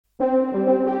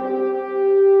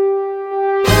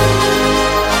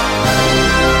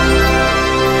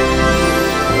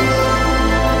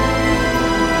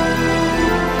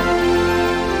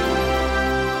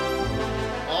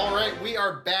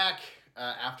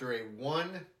after a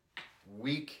 1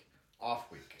 week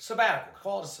off week. Sabbatical.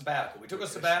 Call it a sabbatical. We took a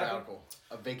sabbatical.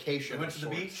 A vacation. We went to the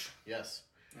sorts. beach. Yes.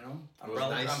 You know,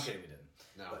 nice. I'm kidding, we didn't.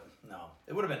 No. But no,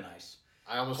 it would have been nice.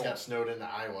 I almost got snowed into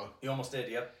Iowa. You almost did,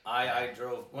 yep. I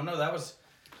drove. Well, no, that was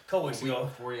a couple weeks ago.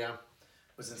 Before, yeah.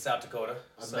 Was in South Dakota.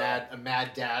 A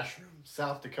mad dash from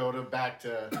South Dakota back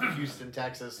to Houston,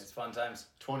 Texas. It's fun times.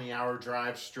 20-hour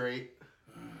drive straight.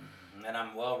 And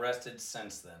I'm well rested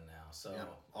since then now. So yeah,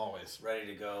 always ready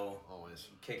to go. Always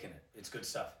kicking it. It's good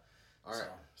stuff. All right.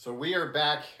 So we are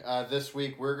back this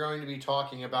week. We're going to be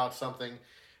talking about something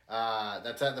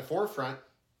that's at the forefront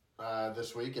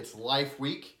this week. It's Life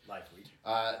Week. Life Week.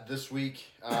 This week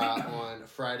on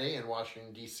Friday in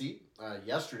Washington, D.C.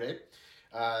 Yesterday,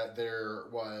 there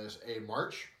was a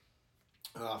march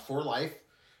for life.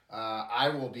 I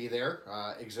will be there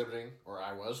exhibiting, or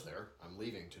I was there. I'm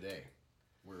leaving today.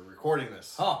 We're recording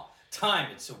this. Oh,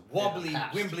 time. It's a wobbly,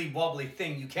 wimbly, wobbly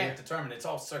thing. You can't determine. It's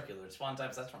all circular. It's fun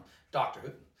times. That's from Doctor Who.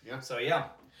 Yeah. So, yeah.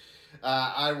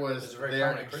 I was There's a very there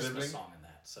prominent exhibiting. Christmas song in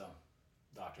that. So,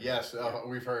 Doctor Who. Yes,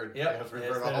 we've heard. Yep. Yes, we've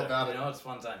heard all about it. You know, it's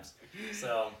fun times.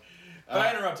 So, but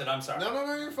I interrupted. I'm sorry.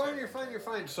 No, you're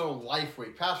fine. So, Life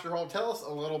Week. Pastor Hall, tell us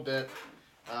a little bit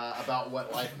about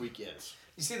what Life Week is.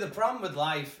 You see, the problem with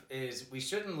life is we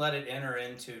shouldn't let it enter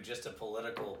into just a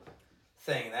political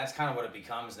thing. That's kind of what it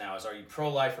becomes now, is are you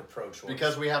pro-life or pro-choice?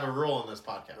 Because we have a rule in this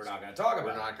podcast. We're not going to talk about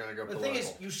it. We're not going to go political. The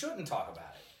thing is, you shouldn't talk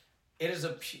about it.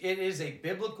 It is a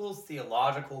biblical,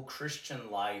 theological,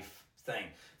 Christian life thing.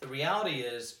 The reality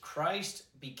is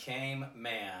Christ became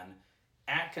man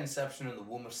at conception in the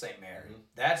womb of St. Mary. Mm-hmm.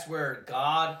 That's where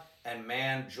God and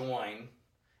man join,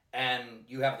 and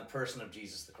you have the person of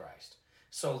Jesus the Christ.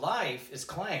 So life is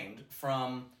claimed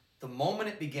from the moment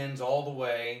it begins all the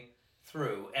way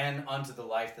through and unto the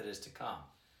life that is to come.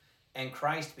 And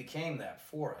Christ became that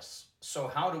for us. So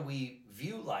how do we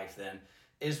view life then?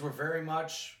 Is we're very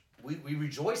much, we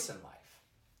rejoice in life.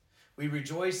 We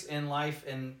rejoice in life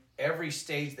in every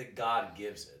stage that God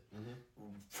gives it. Mm-hmm.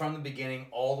 From the beginning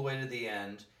all the way to the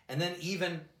end. And then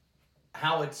even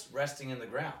how it's resting in the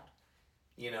ground.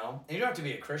 You know, and you don't have to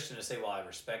be a Christian to say, well, I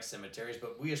respect cemeteries,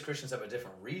 but we as Christians have a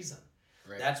different reason.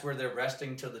 Right. That's where they're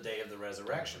resting till the day of the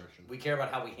resurrection. We care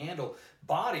about how we handle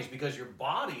bodies because your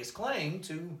body is claimed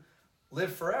to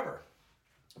live forever.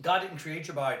 God didn't create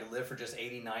your body to live for just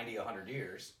 80, 90, 100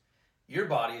 years. Your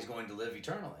body is going to live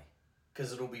eternally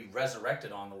because it'll be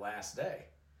resurrected on the last day.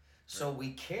 So right.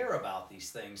 We care about these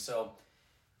things. So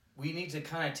we need to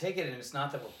kind of take it, and it's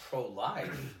not that we're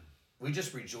pro-life. We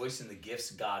just rejoice in the gifts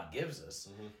God gives us.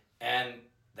 Mm-hmm. And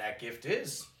that gift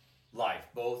is life,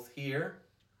 both here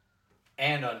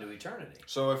and unto eternity.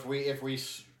 So if we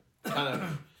kind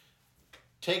of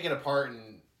take it apart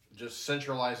and just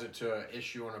centralize it to an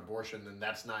issue on abortion, then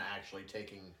that's not actually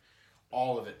taking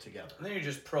all of it together. And then you're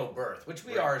just pro-birth, which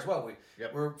we are as well.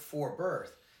 We're for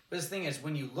birth. But the thing is,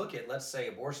 when you look at, let's say,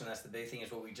 abortion, that's the big thing,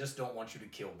 is, well, we just don't want you to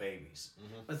kill babies.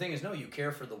 Mm-hmm. But the thing is, no, you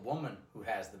care for the woman who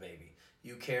has the baby.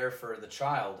 You care for the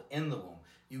child in the womb.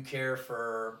 You care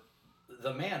for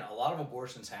the man. A lot of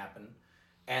abortions happen,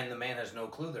 and the man has no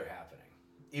clue they're happening,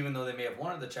 even though they may have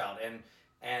wanted the child,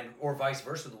 and or vice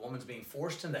versa, the woman's being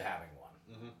forced into having one.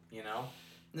 Mm-hmm. You know?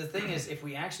 And the thing is, if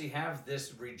we actually have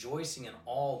this rejoicing in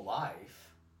all life,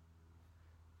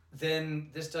 then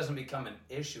this doesn't become an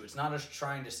issue. It's not us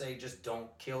trying to say, just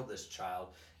don't kill this child.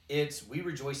 It's, we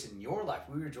rejoice in your life.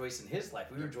 We rejoice in his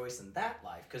life. We rejoice in that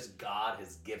life because God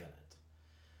has given it.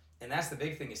 And that's the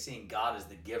big thing, is seeing God as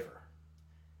the giver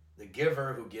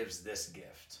who gives this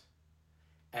gift.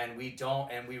 And we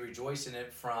rejoice in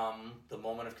it from the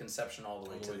moment of conception all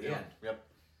the way to the end. Yep.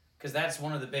 Because that's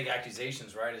one of the big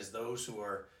accusations, right? Is those who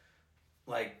are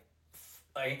like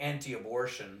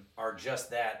anti-abortion are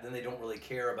just that. Then they don't really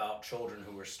care about children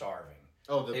who are starving.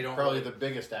 Oh, probably the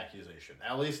biggest accusation,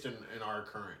 at least in our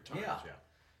current times. Yeah.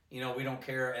 You know, we don't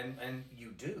care, and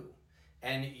you do.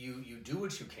 And you do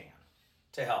what you can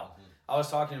to help. Mm-hmm. I was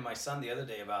talking to my son the other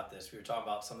day about this. We were talking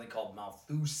about something called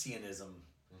Malthusianism.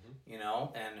 Mm-hmm. You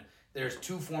know, and there's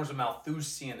two forms of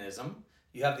Malthusianism.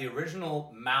 You have the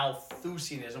original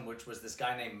Malthusianism, which was this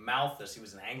guy named Malthus. He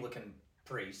was an Anglican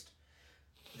priest.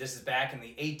 This is back in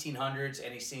the 1800s,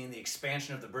 and he's seeing the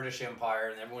expansion of the British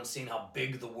Empire, and everyone's seeing how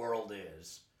big the world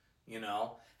is, you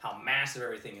know, how massive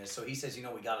everything is. So he says, you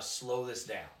know, we got to slow this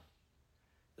down.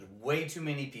 There's way too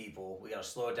many people. We got to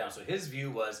slow it down. So his view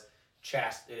was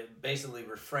basically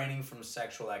refraining from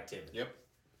sexual activity. Yep.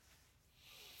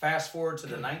 Fast forward to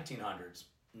the 1900s.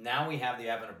 Now we have the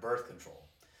advent of birth control.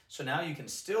 So now you can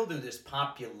still do this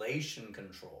population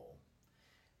control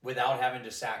without having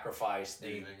to sacrifice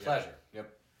the pleasure. Yep.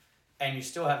 And you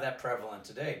still have that prevalent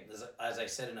today. As I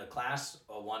said in a class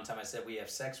one time, I said we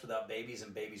have sex without babies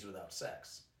and babies without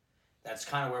sex. That's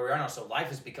kind of where we are now. So life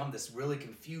has become this really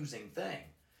confusing thing.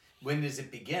 When does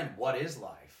it begin? What is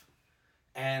life?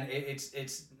 And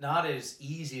it's not as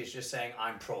easy as just saying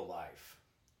I'm pro-life.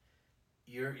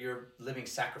 You're living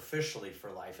sacrificially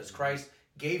for life, as Christ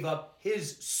gave up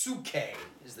his suke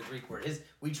is the Greek word.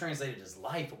 We translate it as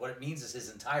life, but what it means is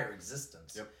his entire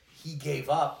existence. Yep. He gave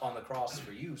up on the cross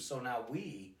for you, so now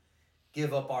we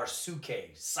give up our suke,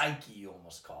 psyche, you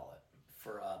almost call it,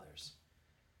 for others.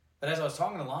 But as I was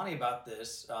talking to Lonnie about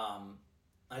this,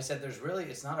 I said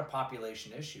it's not a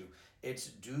population issue. It's,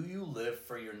 do you live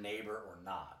for your neighbor or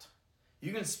not?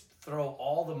 You can throw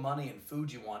all the money and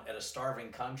food you want at a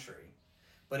starving country,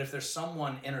 but if there's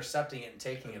someone intercepting it and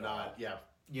taking it all,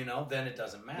 then it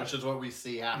doesn't matter. Which is what we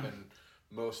see happen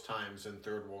most times in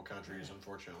third world countries,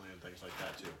 unfortunately, and things like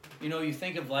that too. You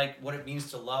think of like what it means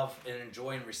to love and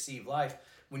enjoy and receive life.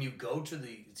 When you go to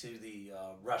the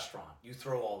restaurant, you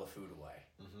throw all the food away.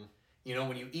 Mm-hmm.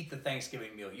 When you eat the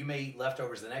Thanksgiving meal, you may eat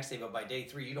leftovers the next day, but by day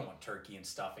 3, you don't want turkey and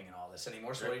stuffing and all this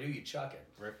anymore. So what do? You chuck it.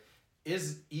 Right.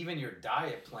 Is even your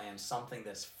diet plan something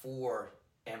that's for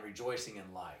and rejoicing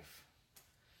in life?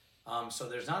 So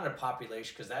there's not a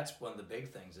population, because that's one of the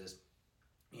big things is,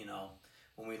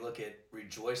 when we look at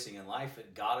rejoicing in life,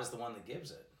 God is the one that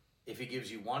gives it. If he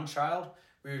gives you one child,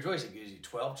 we rejoice. If he gives you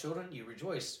 12 children, you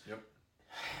rejoice. Yep.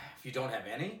 If you don't have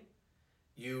any,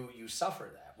 you suffer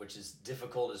that, which is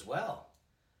difficult as well.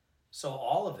 So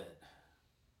all of it,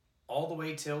 all the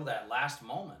way till that last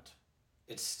moment,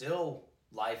 it's still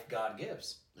life God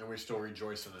gives. And we still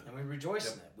rejoice in it. And we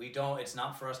rejoice in it. It's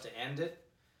not for us to end it.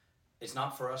 It's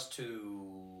not for us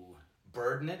to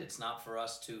burden it. It's not for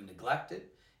us to neglect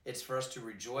it. It's for us to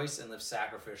rejoice and live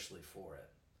sacrificially for it.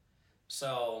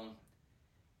 So,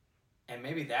 and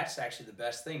maybe that's actually the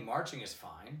best thing. Marching is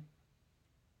fine.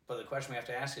 But the question we have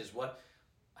to ask is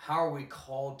how are we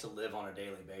called to live on a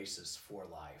daily basis for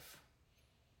life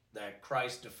that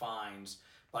Christ defines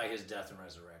by his death and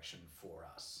resurrection for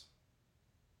us?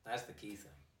 That's the key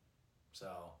thing. So,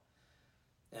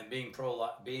 and being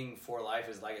for life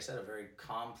is, like I said, a very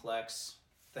complex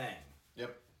thing.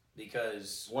 Yep.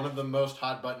 Because one of the most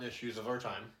hot button issues of our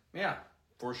time. Yeah.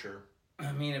 For sure.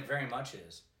 I mean, it very much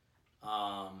is.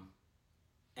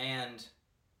 And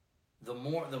the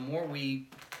more we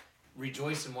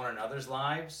rejoice in one another's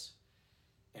lives,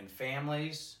 in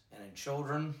families, and in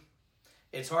children,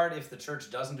 it's hard if the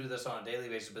church doesn't do this on a daily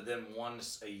basis, but then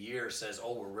once a year says,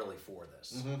 oh, we're really for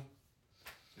this. Mm-hmm.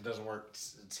 It doesn't work.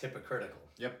 It's hypocritical.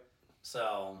 Yep.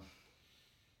 So...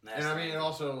 And I mean, and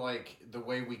also like the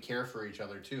way we care for each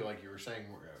other too, like you were saying,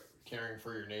 caring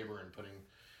for your neighbor and putting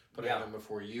them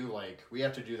before you. Like we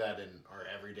have to do that in our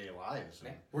everyday lives.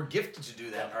 Yeah. We're gifted to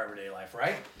do that in our everyday life,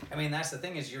 right? I mean, that's the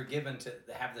thing is you're given to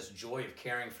have this joy of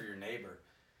caring for your neighbor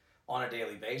on a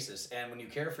daily basis. And when you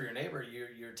care for your neighbor,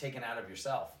 you're taken out of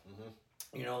yourself.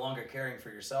 Mm-hmm. You're no longer caring for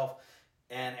yourself,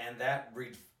 and that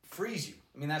frees you.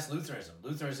 I mean, that's Lutheranism.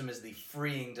 Lutheranism is the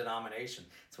freeing denomination.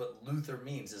 It's what Luther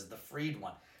means, is the freed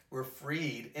one. We're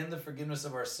freed in the forgiveness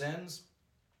of our sins,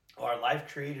 our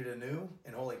life created anew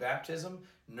in holy baptism,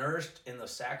 nourished in the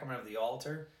sacrament of the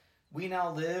altar. We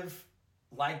now live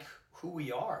like who we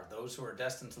are, those who are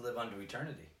destined to live unto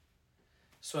eternity.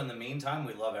 So in the meantime,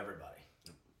 we love everybody.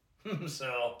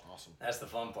 So awesome. That's the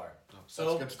fun part. No,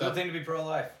 so good thing to be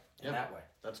pro-life in that way.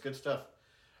 That's good stuff.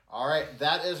 All right,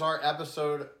 that is our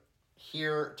episode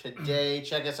here today.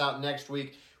 Check us out next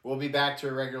week. We'll be back to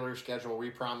a regular schedule. We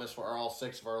promise for all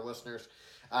 6 of our listeners.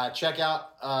 Check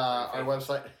out our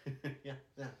website. yeah,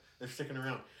 they're sticking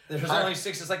around. There's only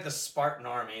 6. It's like the Spartan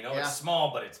army. It's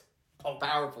small, but it's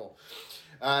powerful.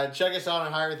 Check us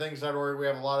out on higherthings.org. We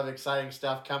have a lot of exciting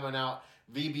stuff coming out.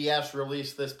 VBS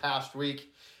released this past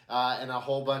week, and a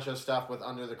whole bunch of stuff with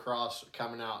Under the Cross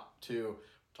coming out too.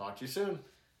 Talk to you soon.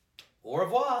 Au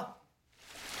revoir.